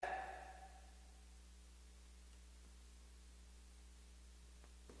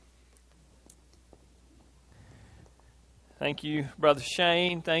Thank you, Brother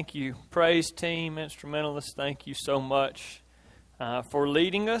Shane. Thank you, praise team, instrumentalists. Thank you so much for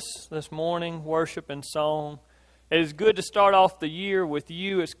leading us this morning, worship and song. It is good to start off the year with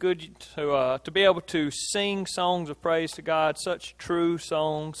you. It's good to be able to sing songs of praise to God, such true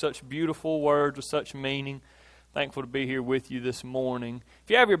songs, such beautiful words with such meaning. Thankful to be here with you this morning. If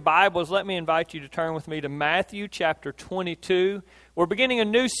you have your Bibles, let me invite you to turn with me to Matthew chapter 22. We're beginning a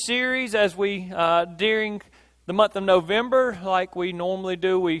new series as we, during the month of November, like we normally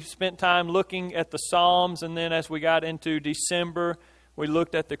do, we spent time looking at the Psalms, and then as we got into December, we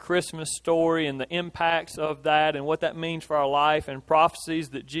looked at the Christmas story and the impacts of that and what that means for our life and prophecies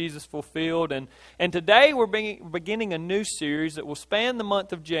that Jesus fulfilled. And today we're beginning a new series that will span the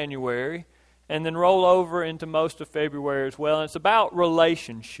month of January and then roll over into most of February as well. And it's about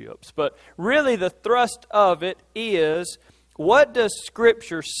relationships. But really the thrust of it is, what does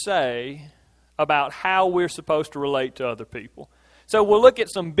Scripture say about how we're supposed to relate to other people? So we'll look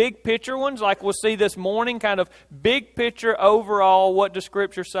at some big picture ones like we'll see this morning, kind of big picture overall, what does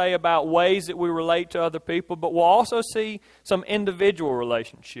Scripture say about ways that we relate to other people, but we'll also see some individual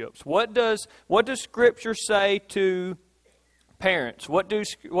relationships. What does Scripture say to parents? What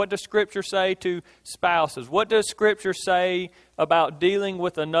does Scripture say to spouses? What does Scripture say about dealing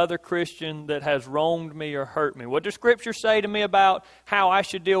with another Christian that has wronged me or hurt me? What does Scripture say to me about how I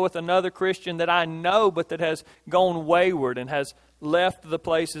should deal with another Christian that I know but that has gone wayward and has left the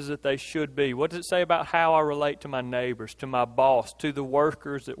places that they should be? What does it say about how I relate to my neighbors, to my boss, to the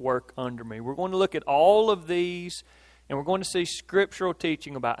workers that work under me? We're going to look at all of these, and we're going to see scriptural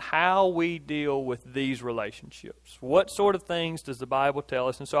teaching about how we deal with these relationships. What sort of things does the Bible tell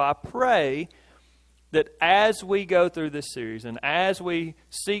us? And so I pray that as we go through this series and as we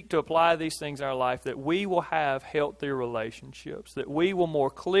seek to apply these things in our life, that we will have healthier relationships, that we will more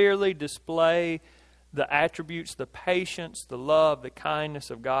clearly display the attributes, the patience, the love, the kindness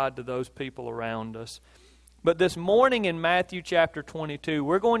of God to those people around us. But this morning in Matthew chapter 22,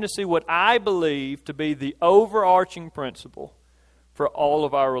 we're going to see what I believe to be the overarching principle for all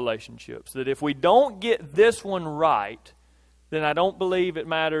of our relationships. That if we don't get this one right, then I don't believe it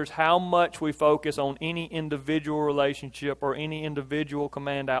matters how much we focus on any individual relationship or any individual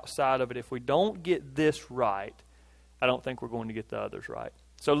command outside of it. If we don't get this right, I don't think we're going to get the others right.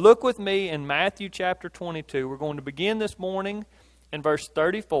 So look with me in Matthew chapter 22. We're going to begin this morning in verse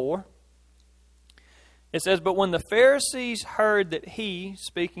 34. It says, "But when the Pharisees heard that he,"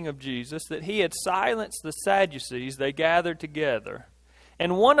 speaking of Jesus, "that he had silenced the Sadducees, they gathered together.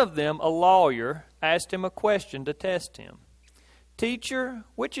 And one of them, a lawyer, asked him a question to test him. 'Teacher,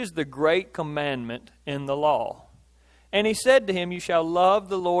 which is the great commandment in the law?' And he said to him, 'You shall love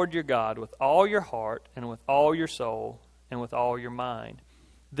the Lord your God with all your heart and with all your soul and with all your mind.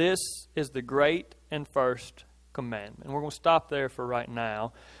 This is the great and first commandment.'" And we're going to stop there for right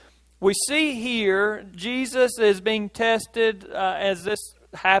now. We see here Jesus is being tested as this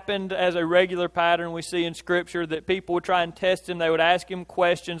happened as a regular pattern we see in Scripture, that people would try and test him. They would ask him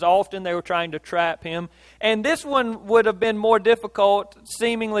questions. Often they were trying to trap him. And this one would have been more difficult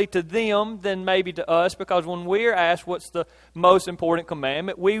seemingly to them than maybe to us, because when we're asked what's the most important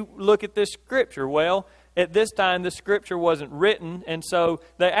commandment, we look at this Scripture. Well, at this time, the Scripture wasn't written, and so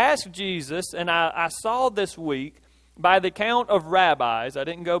they asked Jesus, and I saw this week, by the count of rabbis, I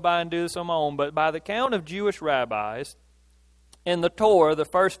didn't go by and do this on my own, but by the count of Jewish rabbis, in the Torah, the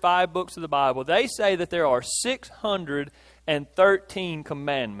first 5 books of the Bible, they say that there are 613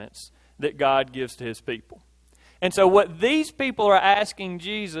 commandments that God gives to His people. And so what these people are asking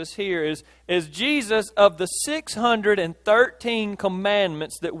Jesus here is Jesus, of the 613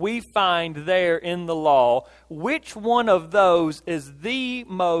 commandments that we find there in the law, which one of those is the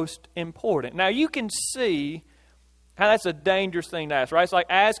most important? Now you can see how that's a dangerous thing to ask, right? It's like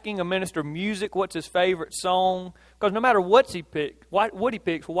asking a minister of music what's his favorite song, because no matter what he picks, what he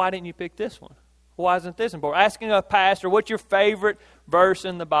picks, why didn't you pick this one? Why isn't this important? Asking a pastor, what's your favorite verse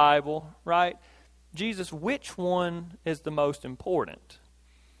in the Bible, right? Jesus, which one is the most important?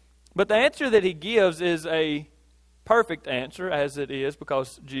 But the answer that he gives is a perfect answer, as it is,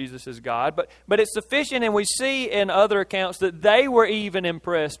 because Jesus is God. But it's sufficient, and we see in other accounts that they were even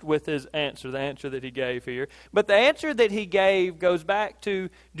impressed with his answer, the answer that he gave here. But the answer that he gave goes back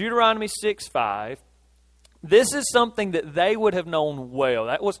to Deuteronomy 6:5. This is something that they would have known well.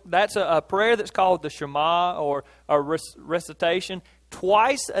 That's a prayer that's called the Shema, or a recitation.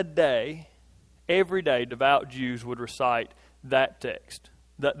 Twice a day, every day, devout Jews would recite that text.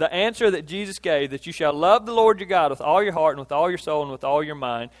 The answer that Jesus gave, that you shall love the Lord your God with all your heart and with all your soul and with all your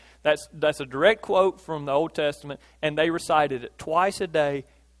mind, that's a direct quote from the Old Testament, and they recited it twice a day,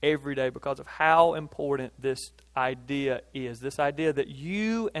 every day because of how important this idea is. This idea that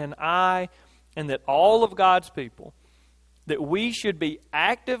you and I and that all of God's people, that we should be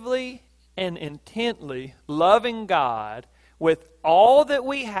actively and intently loving God with all that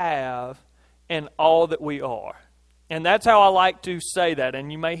we have and all that we are. And that's how I like to say that. And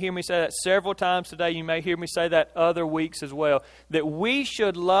you may hear me say that several times today. You may hear me say that other weeks as well. That we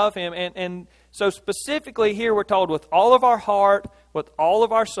should love Him. And so specifically here we're told with all of our heart, with all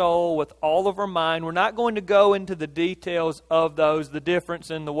of our soul, with all of our mind. We're not going to go into the details of those, the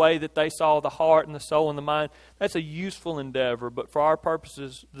difference in the way that they saw the heart and the soul and the mind. That's a useful endeavor. But for our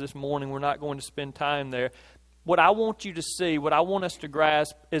purposes this morning, we're not going to spend time there. What I want you to see, what I want us to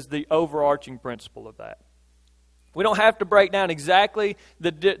grasp is the overarching principle of that. We don't have to break down exactly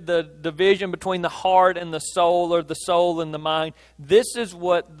the division between the heart and the soul or the soul and the mind. This is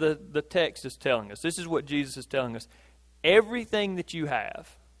what the text is telling us. This is what Jesus is telling us. Everything that you have,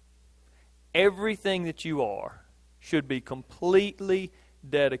 everything that you are, should be completely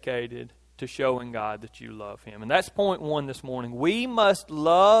dedicated to showing God that you love Him. And that's point one this morning. We must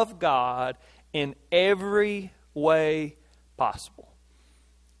love God in every way possible.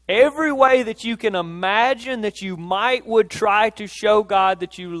 Every way that you can imagine that you would try to show God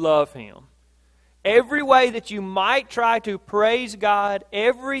that you love Him. Every way that you might try to praise God,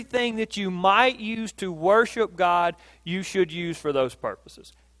 everything that you might use to worship God, you should use for those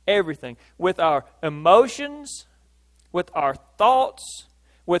purposes. Everything. With our emotions, with our thoughts,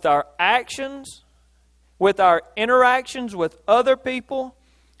 with our actions, with our interactions with other people.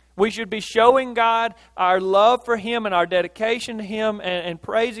 We should be showing God our love for Him and our dedication to Him and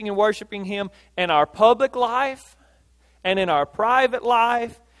praising and worshiping Him in our public life and in our private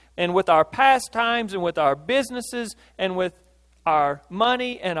life and with our pastimes and with our businesses and with our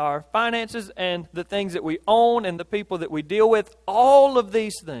money and our finances and the things that we own and the people that we deal with. All of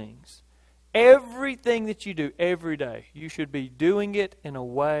these things, everything that you do every day, you should be doing it in a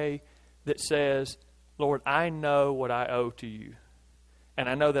way that says, Lord, I know what I owe to you. And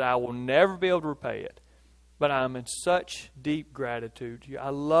I know that I will never be able to repay it. But I'm in such deep gratitude to you. I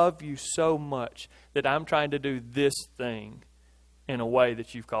love you so much that I'm trying to do this thing in a way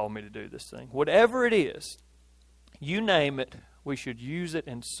that you've called me to do this thing. Whatever it is, you name it, we should use it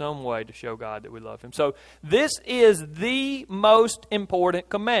in some way to show God that we love Him. So this is the most important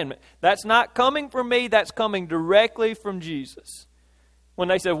commandment. That's not coming from me. That's coming directly from Jesus. When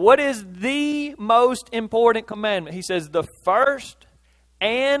they said, what is the most important commandment? He says, the first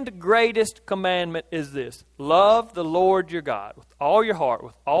and greatest commandment is this: love the Lord your God with all your heart,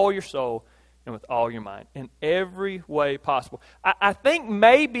 with all your soul, and with all your mind, in every way possible. I think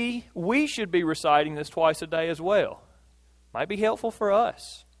maybe we should be reciting this twice a day as well. Might be helpful for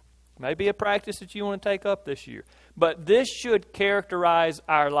us. Maybe a practice that you want to take up this year. But this should characterize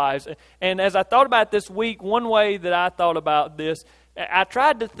our lives. And as I thought about this week, one way that I thought about this, I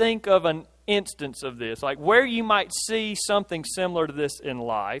tried to think of an instance of this, like where you might see something similar to this in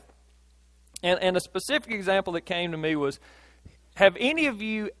life. And a specific example that came to me was, have any of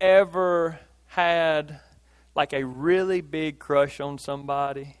you ever had like a really big crush on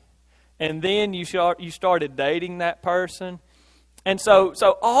somebody, and then you started dating that person, and so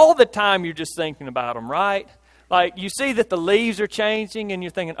all the time you're just thinking about them, right? Like you see that the leaves are changing, and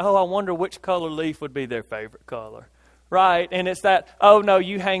you're thinking, oh, I wonder which color leaf would be their favorite color. Right? And it's that, oh, no,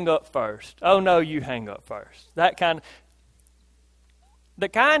 you hang up first. Oh, no, you hang up first. That kind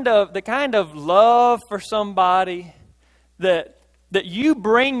of, the kind of love for somebody that you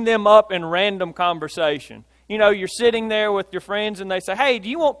bring them up in random conversation. You know, you're sitting there with your friends and they say, hey, do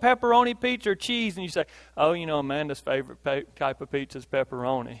you want pepperoni pizza or cheese? And you say, oh, you know, Amanda's favorite type of pizza is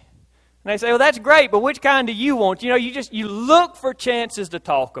pepperoni. And they say, well, that's great, but which kind do you want? You know, you look for chances to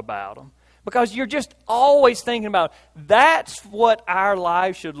talk about them. Because you're just always thinking about, that's what our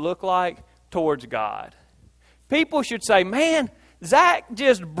lives should look like towards God. People should say, man, Zach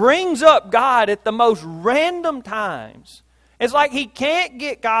just brings up God at the most random times. It's like he can't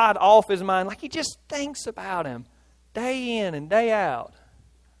get God off his mind. Like he just thinks about Him day in and day out.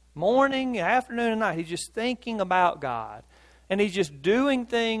 Morning, afternoon, and night. He's just thinking about God. And he's just doing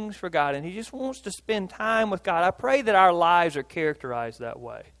things for God. And he just wants to spend time with God. I pray that our lives are characterized that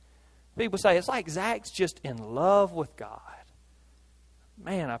way. People say, it's like Zach's just in love with God.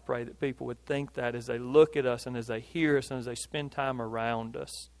 Man, I pray that people would think that as they look at us and as they hear us and as they spend time around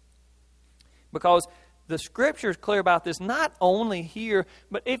us. Because the Scripture is clear about this, not only here,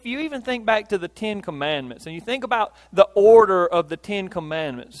 but if you even think back to the Ten Commandments and you think about the order of the Ten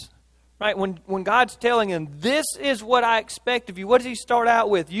Commandments, right? When God's telling him, this is what I expect of you, what does He start out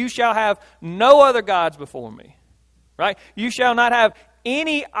with? You shall have no other gods before me. Right? You shall not have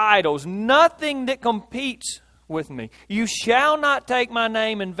any idols, nothing that competes with me. You shall not take my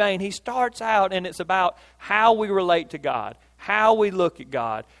name in vain. He starts out, and it's about how we relate to God, how we look at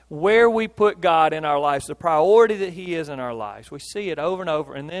God, where we put God in our lives, the priority that He is in our lives. We see it over and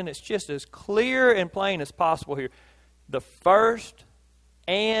over, and then it's just as clear and plain as possible here. The first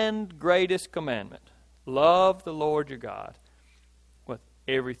and greatest commandment, love the Lord your God with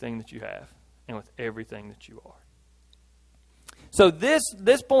everything that you have and with everything that you are. So this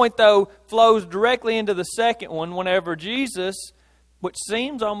point, though, flows directly into the second one whenever Jesus, which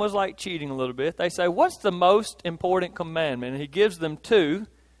seems almost like cheating a little bit, they say, what's the most important commandment? And He gives them two,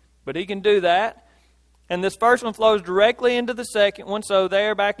 but He can do that. And this first one flows directly into the second one. So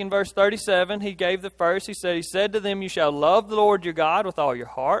there, back in verse 37, He gave the first. He said to them, you shall love the Lord your God with all your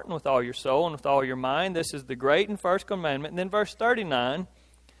heart and with all your soul and with all your mind. This is the great and first commandment. And then verse 39,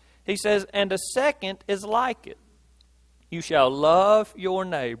 He says, and a second is like it. You shall love your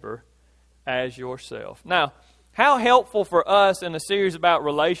neighbor as yourself. Now, how helpful for us in a series about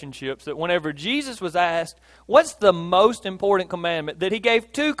relationships that whenever Jesus was asked, what's the most important commandment, that He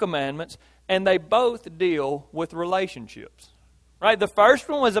gave two commandments, and they both deal with relationships. Right? The first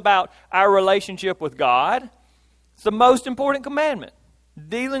one was about our relationship with God. It's the most important commandment.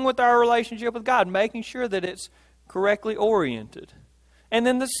 Dealing with our relationship with God, making sure that it's correctly oriented. And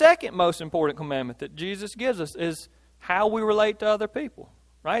then the second most important commandment that Jesus gives us is how we relate to other people,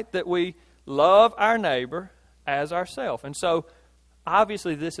 right? That we love our neighbor as ourselves. And so,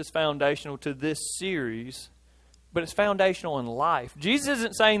 obviously, this is foundational to this series, but it's foundational in life. Jesus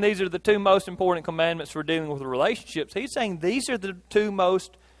isn't saying these are the two most important commandments for dealing with relationships. He's saying these are the two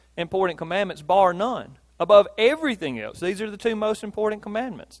most important commandments, bar none. Above everything else, these are the two most important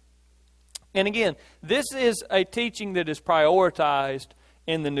commandments. And again, this is a teaching that is prioritized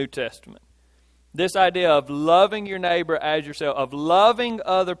in the New Testament. This idea of loving your neighbor as yourself, of loving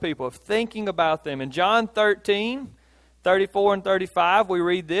other people, of thinking about them. In John 13, 34 and 35, we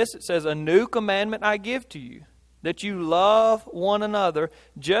read this. It says, a new commandment I give to you, that you love one another.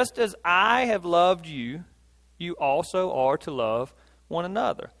 Just as I have loved you, you also are to love one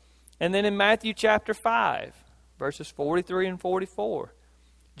another. And then in Matthew chapter 5, verses 43 and 44,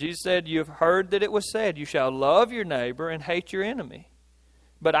 Jesus said, you have heard that it was said, you shall love your neighbor and hate your enemy.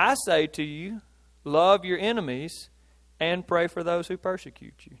 But I say to you, love your enemies and pray for those who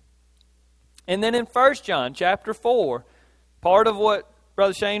persecute you. And then in 1 John chapter 4, part of what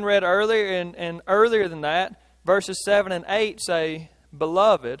Brother Shane read earlier and earlier than that, verses 7 and 8 say,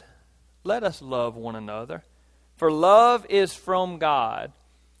 beloved, let us love one another, for love is from God.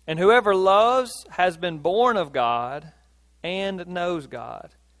 And whoever loves has been born of God and knows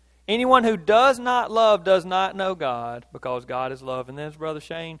God. Anyone who does not love does not know God, because God is love. And then as Brother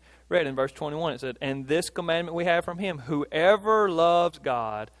Shane read in verse 21, it said, and this commandment we have from Him, whoever loves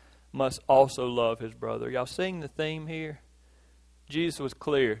God must also love his brother. Y'all seeing the theme here? Jesus was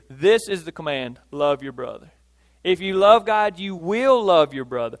clear. This is the command, love your brother. If you love God, you will love your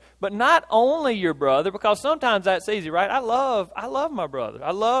brother. But not only your brother, because sometimes that's easy, right? I love my brother.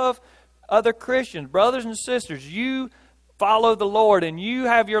 I love other Christians, brothers and sisters. You follow the Lord and you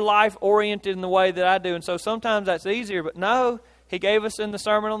have your life oriented in the way that I do. And so sometimes that's easier, but no, He gave us in the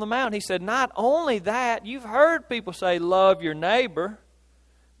Sermon on the Mount. He said, not only that, you've heard people say, love your neighbor,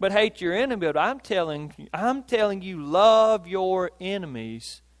 but hate your enemy. But I'm telling you, love your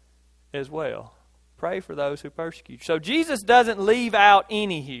enemies as well. Pray for those who persecute you. So Jesus doesn't leave out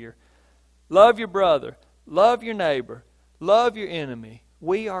any here. Love your brother. Love your neighbor. Love your enemy.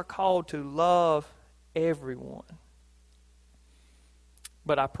 We are called to love everyone.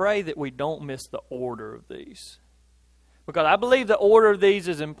 But I pray that we don't miss the order of these. Because I believe the order of these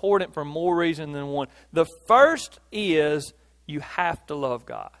is important for more reason than one. The first is you have to love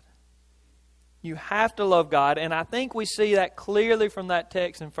God. You have to love God. And I think we see that clearly from that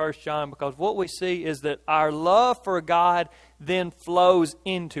text in 1 John, because what we see is that our love for God then flows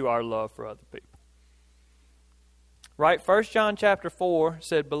into our love for other people. Right? 1 John chapter 4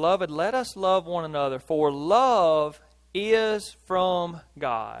 said, beloved, let us love one another, for love is from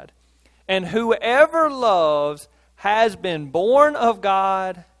God. And whoever loves has been born of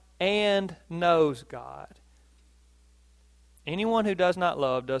God and knows God. Anyone who does not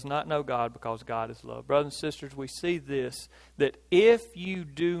love does not know God, because God is love. Brothers and sisters, we see this, that if you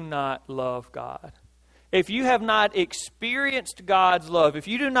do not love God, if you have not experienced God's love, if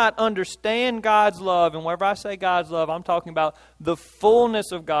you do not understand God's love, and whenever I say God's love, I'm talking about the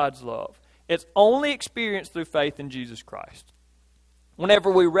fullness of God's love. It's only experienced through faith in Jesus Christ.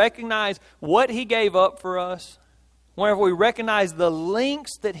 Whenever we recognize what He gave up for us, whenever we recognize the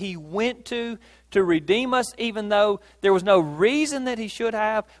lengths that He went to redeem us, even though there was no reason that He should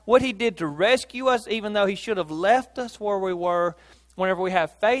have, what He did to rescue us, even though He should have left us where we were, whenever we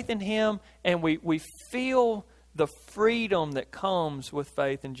have faith in Him and we feel the freedom that comes with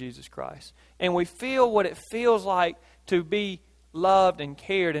faith in Jesus Christ. And we feel what it feels like to be loved and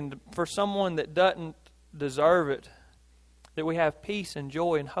cared, and for someone that doesn't deserve it, that we have peace and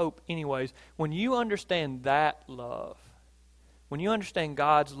joy and hope anyways. When you understand that love, when you understand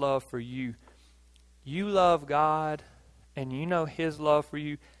God's love for you, you love God and you know His love for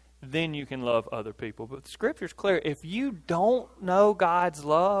you, then you can love other people. But the Scripture's clear. If you don't know God's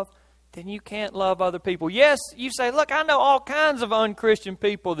love, then you can't love other people. Yes, you say, look, I know all kinds of unchristian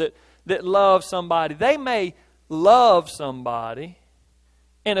people that love somebody. They may love somebody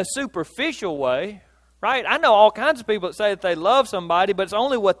in a superficial way, right? I know all kinds of people that say that they love somebody, but it's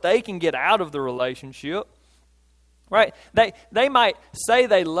only what they can get out of the relationship, right? They might say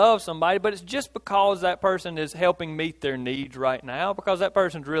they love somebody, but it's just because that person is helping meet their needs right now, because that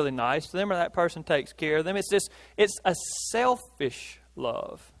person's really nice to them or that person takes care of them. It's a selfish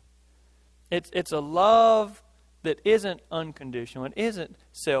love. It's a love that isn't unconditional. It isn't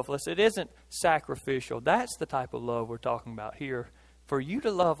selfless. It isn't sacrificial. That's the type of love we're talking about here. For you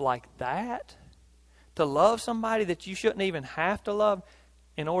to love like that, to love somebody that you shouldn't even have to love,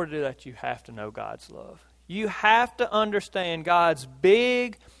 in order to do that, you have to know God's love. You have to understand God's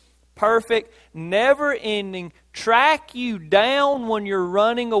big, perfect, never-ending, track you down when you're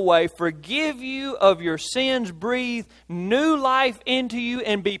running away, forgive you of your sins, breathe new life into you,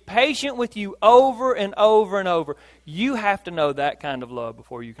 and be patient with you over and over and over. You have to know that kind of love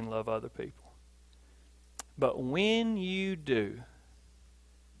before you can love other people. But when you do,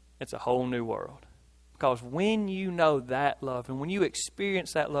 it's a whole new world. Because when you know that love, and when you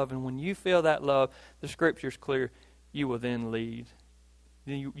experience that love, and when you feel that love, the Scripture's clear, you will then lead.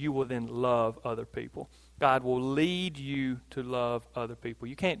 You will then love other people. God will lead you to love other people.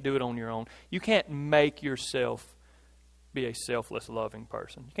 You can't do it on your own. You can't make yourself be a selfless, loving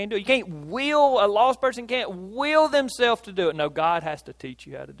person. You can't do it. You can't will, a lost person can't will themselves to do it. No, God has to teach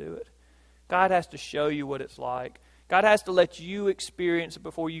you how to do it. God has to show you what it's like. God has to let you experience it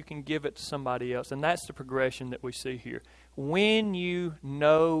before you can give it to somebody else. And that's the progression that we see here. When you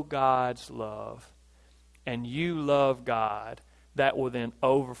know God's love and you love God, that will then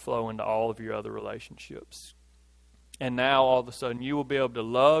overflow into all of your other relationships. And now all of a sudden you will be able to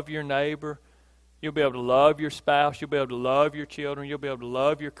love your neighbor. You'll be able to love your spouse. You'll be able to love your children. You'll be able to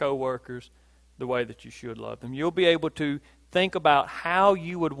love your coworkers the way that you should love them. You'll be able to think about how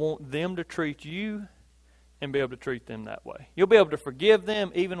you would want them to treat you and be able to treat them that way. You'll be able to forgive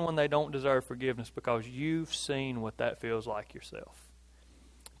them even when they don't deserve forgiveness, because you've seen what that feels like yourself.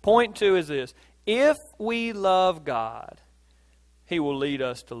 Point 2 is this. If we love God, He will lead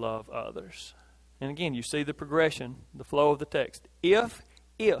us to love others. And again, you see the progression, the flow of the text. If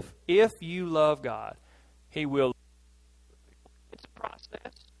you love God, He will. It's a process.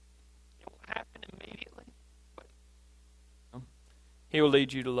 It won't happen immediately. But He will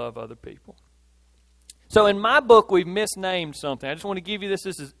lead you to love other people. So in my book, we've misnamed something. I just want to give you this.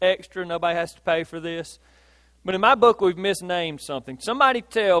 This is extra. Nobody has to pay for this. But in my book, we've misnamed something. Somebody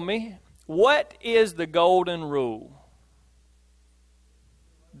tell me, what is the golden rule?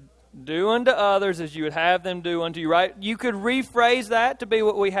 Do unto others as you would have them do unto you, right? You could rephrase that to be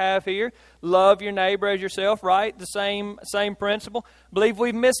what we have here. Love your neighbor as yourself, right? The same principle. Believe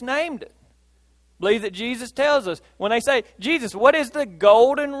we've misnamed it. Believe that Jesus tells us. When they say, Jesus, what is the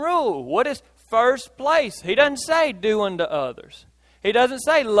golden rule? What is first place? He doesn't say do unto others. He doesn't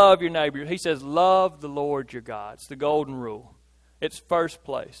say love your neighbor. He says love the Lord your God. It's the golden rule. It's first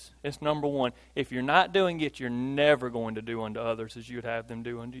place. It's number one. If you're not doing it, you're never going to do unto others as you would have them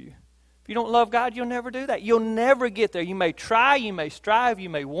do unto you. If you don't love God, you'll never do that. You'll never get there. You may try, you may strive, you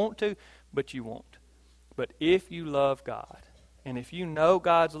may want to, but you won't. But if you love God, and if you know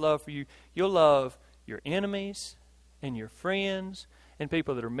God's love for you, you'll love your enemies and your friends and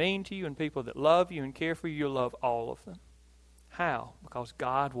people that are mean to you and people that love you and care for you. You'll love all of them. How? Because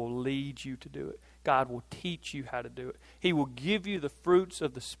God will lead you to do it. God will teach you how to do it. He will give you the fruits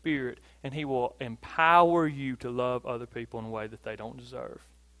of the Spirit, and He will empower you to love other people in a way that they don't deserve.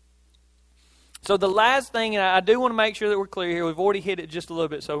 So the last thing, and I do want to make sure that we're clear here. We've already hit it just a little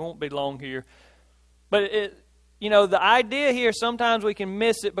bit, so it won't be long here. But the idea here, sometimes we can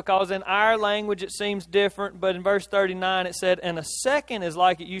miss it because in our language it seems different. But in verse 39 it said, and a second is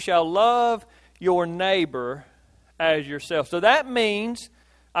like it, you shall love your neighbor as yourself. So that means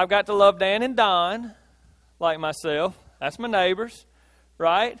I've got to love Dan and Don like myself. That's my neighbors,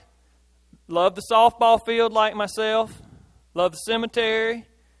 right? love the softball field like myself, love the cemetery,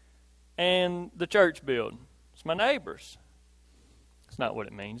 and the church building. It's my neighbors. It's not what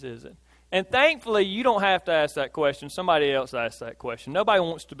it means, is it? And thankfully, you don't have to ask that question. Somebody else asked that question. Nobody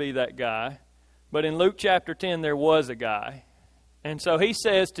wants to be that guy. But in Luke chapter 10, there was a guy. And so he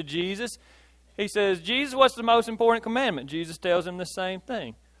says to Jesus, Jesus, what's the most important commandment? Jesus tells him the same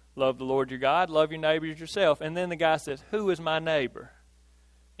thing. Love the Lord your God, love your neighbor as yourself. And then the guy says, who is my neighbor?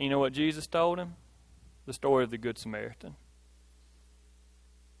 And you know what Jesus told him? The story of the Good Samaritan.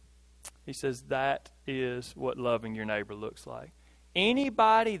 He says that is what loving your neighbor looks like.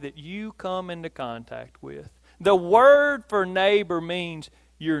 Anybody that you come into contact with. The word for neighbor means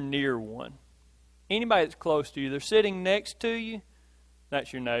you're near one. Anybody that's close to you, they're sitting next to you,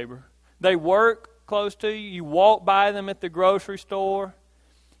 that's your neighbor. They work close to you. You walk by them at the grocery store.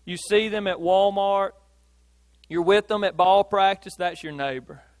 You see them at Walmart. You're with them at ball practice. That's your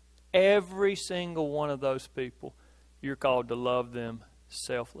neighbor. Every single one of those people, you're called to love them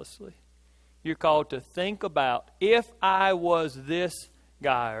selflessly. You're called to think about, if I was this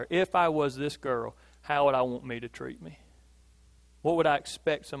guy or if I was this girl, how would I want me to treat me? What would I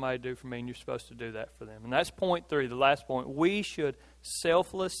expect somebody to do for me? And you're supposed to do that for them. And that's point 3, the last point. We should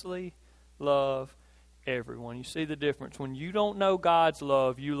selflessly love everyone. You see the difference. When you don't know God's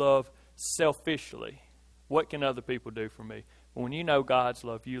love, you love selfishly. What can other people do for me? But when you know God's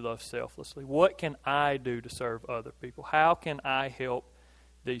love, you love selflessly. What can I do to serve other people? How can I help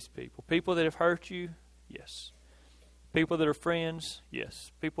these people? People that have hurt you? Yes. People that are friends?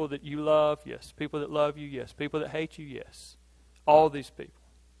 Yes. People that you love? Yes. People that love you? Yes. People that hate you? Yes. All these people.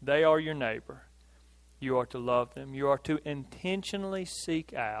 They are your neighbor. You are to love them. You are to intentionally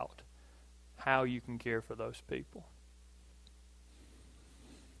seek out how you can care for those people.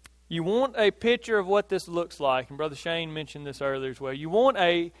 You want a picture of what this looks like, and Brother Shane mentioned this earlier as well. You want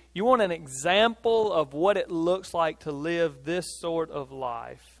an example of what it looks like to live this sort of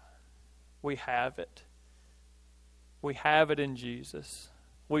life. We have it. We have it in Jesus.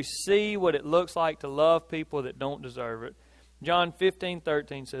 We see what it looks like to love people that don't deserve it. John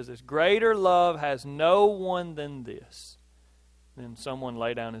 15:13 says this, greater love has no one than this, than someone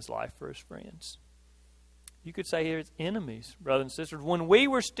lay down his life for his friends. You could say here it's enemies, brothers and sisters. When we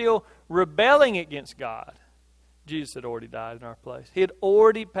were still rebelling against God, Jesus had already died in our place. He had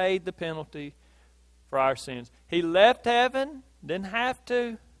already paid the penalty for our sins. He left heaven, didn't have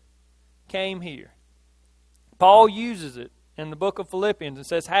to, came here. Paul uses it in the book of Philippians and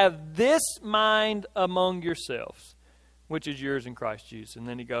says, have this mind among yourselves, which is yours in Christ Jesus. And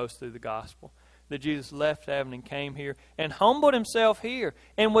then he goes through the gospel. That Jesus left heaven and came here and humbled himself here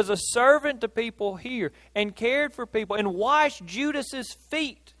and was a servant to people here and cared for people and washed Judas's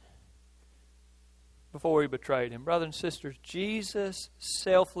feet before he betrayed him. Brothers and sisters, Jesus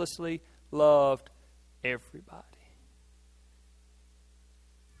selflessly loved everybody.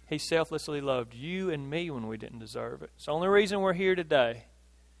 He selflessly loved you and me when we didn't deserve it. It's the only reason we're here today.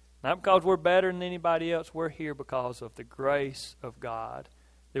 Not because we're better than anybody else. We're here because of the grace of God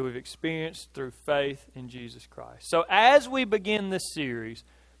that we've experienced through faith in Jesus Christ. So as we begin this series,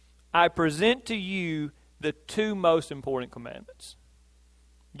 I present to you the 2 most important commandments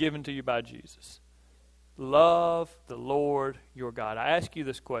given to you by Jesus. Love the Lord your God. I ask you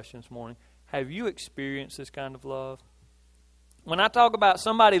this question this morning. Have you experienced this kind of love? When I talk about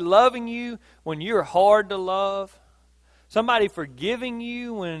somebody loving you when you're hard to love, somebody forgiving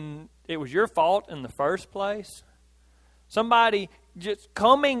you when it was your fault in the first place, somebody just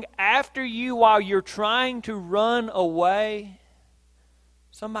coming after you while you're trying to run away.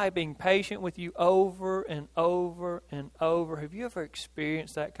 Somebody being patient with you over and over and over. Have you ever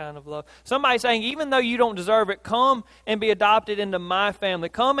experienced that kind of love? Somebody saying, even though you don't deserve it, come and be adopted into my family.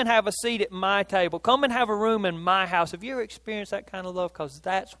 Come and have a seat at my table. Come and have a room in my house. Have you ever experienced that kind of love? Because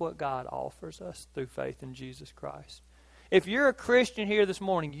that's what God offers us through faith in Jesus Christ. If you're a Christian here this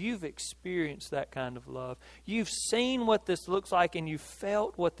morning, you've experienced that kind of love. You've seen what this looks like and you've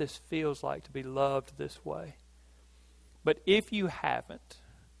felt what this feels like to be loved this way. But if you haven't,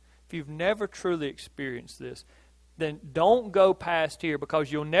 if you've never truly experienced this, then don't go past here,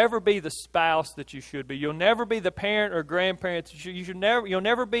 because you'll never be the spouse that you should be. You'll never be the parent or grandparent that you'll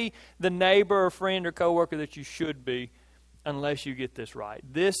never be the neighbor or friend or coworker that you should be, unless you get this right.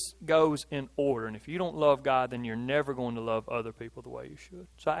 This goes in order. And if you don't love God, then you're never going to love other people the way you should.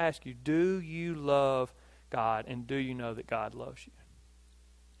 So I ask you, do you love God, and do you know that God loves you?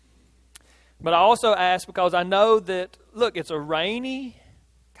 But I also ask because I know that, look, it's a rainy,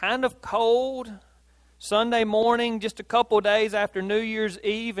 kind of cold Sunday morning, just a couple of days after New Year's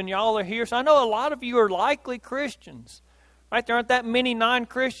Eve, and y'all are here. So I know a lot of you are likely Christians. Right? There aren't that many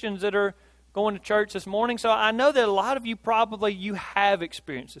non-Christians that are going to church this morning. So I know that a lot of you probably, you have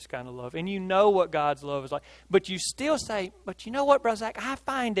experienced this kind of love, and you know what God's love is like. But you still say, but you know what, Brother Zach, I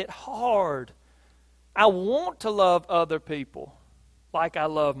find it hard. I want to love other people like I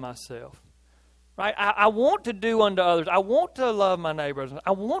love myself. Right? I want to do unto others. I want to love my neighbors.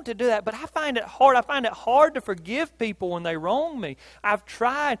 I want to do that, but I find it hard. I find it hard to forgive people when they wrong me. I've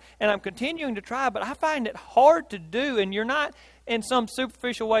tried, and I'm continuing to try, but I find it hard to do. And you're not in some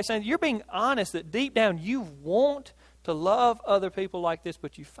superficial way saying, you're being honest that deep down you want to love other people like this,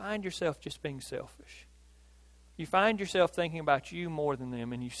 but you find yourself just being selfish. You find yourself thinking about you more than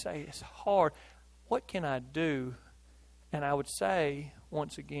them, and you say, it's hard. What can I do? And I would say,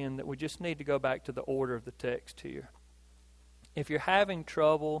 once again, that we just need to go back to the order of the text here. If you're having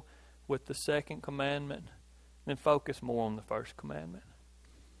trouble with the second commandment, then focus more on the first commandment.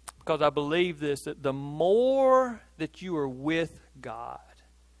 Because I believe this, that the more that you are with God,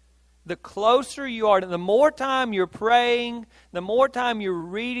 the closer you are, the more time you're praying, the more time you're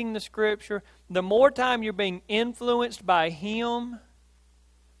reading the Scripture, the more time you're being influenced by Him,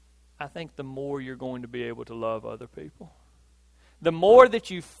 I think the more you're going to be able to love other people. The more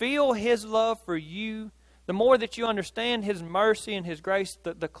that you feel His love for you, the more that you understand His mercy and His grace,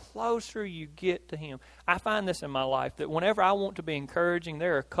 the closer you get to Him. I find this in my life, that whenever I want to be encouraging,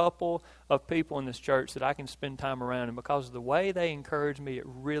 there are a couple of people in this church that I can spend time around, and because of the way they encourage me, it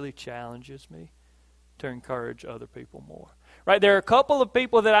really challenges me to encourage other people more. Right? There are a couple of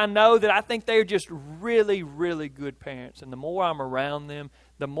people that I know that I think they're just really, really good parents, and the more I'm around them,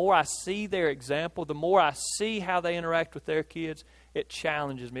 the more I see their example, the more I see how they interact with their kids, it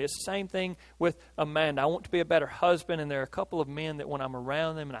challenges me. It's the same thing with Amanda. I want to be a better husband, and there are a couple of men that when I'm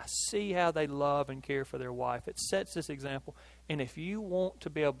around them and I see how they love and care for their wife, it sets this example. And if you want to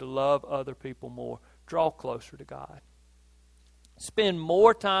be able to love other people more, draw closer to God. Spend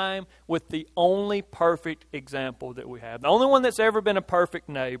more time with the only perfect example that we have. The only one that's ever been a perfect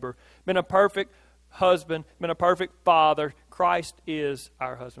neighbor, been a perfect husband, been a perfect father. Christ is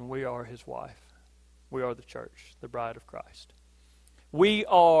our husband. We are His wife. We are the church, the bride of Christ. We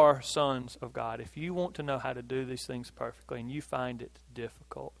are sons of God. If you want to know how to do these things perfectly and you find it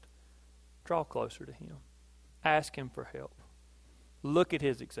difficult, draw closer to Him. Ask Him for help. Look at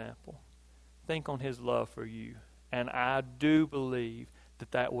His example. Think on His love for you. And I do believe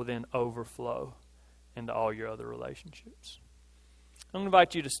that that will then overflow into all your other relationships. I'm going to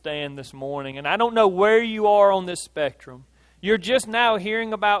invite you to stand this morning. And I don't know where you are on this spectrum. You're just now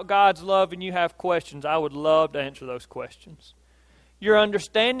hearing about God's love and you have questions. I would love to answer those questions. You're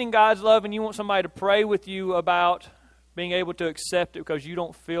understanding God's love and you want somebody to pray with you about being able to accept it because you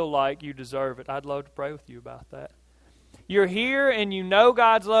don't feel like you deserve it. I'd love to pray with you about that. You're here and you know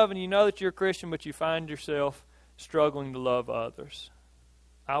God's love and you know that you're a Christian, but you find yourself struggling to love others.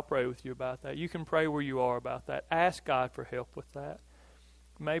 I'll pray with you about that. You can pray where you are about that. Ask God for help with that.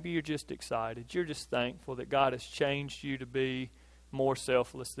 Maybe you're just excited. You're just thankful that God has changed you to be more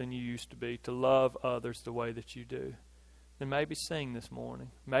selfless than you used to be, to love others the way that you do. Then maybe sing this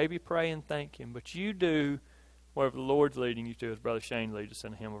morning. Maybe pray and thank Him. But you do whatever the Lord's leading you to, as Brother Shane leads us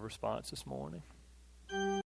in a hymn of response this morning.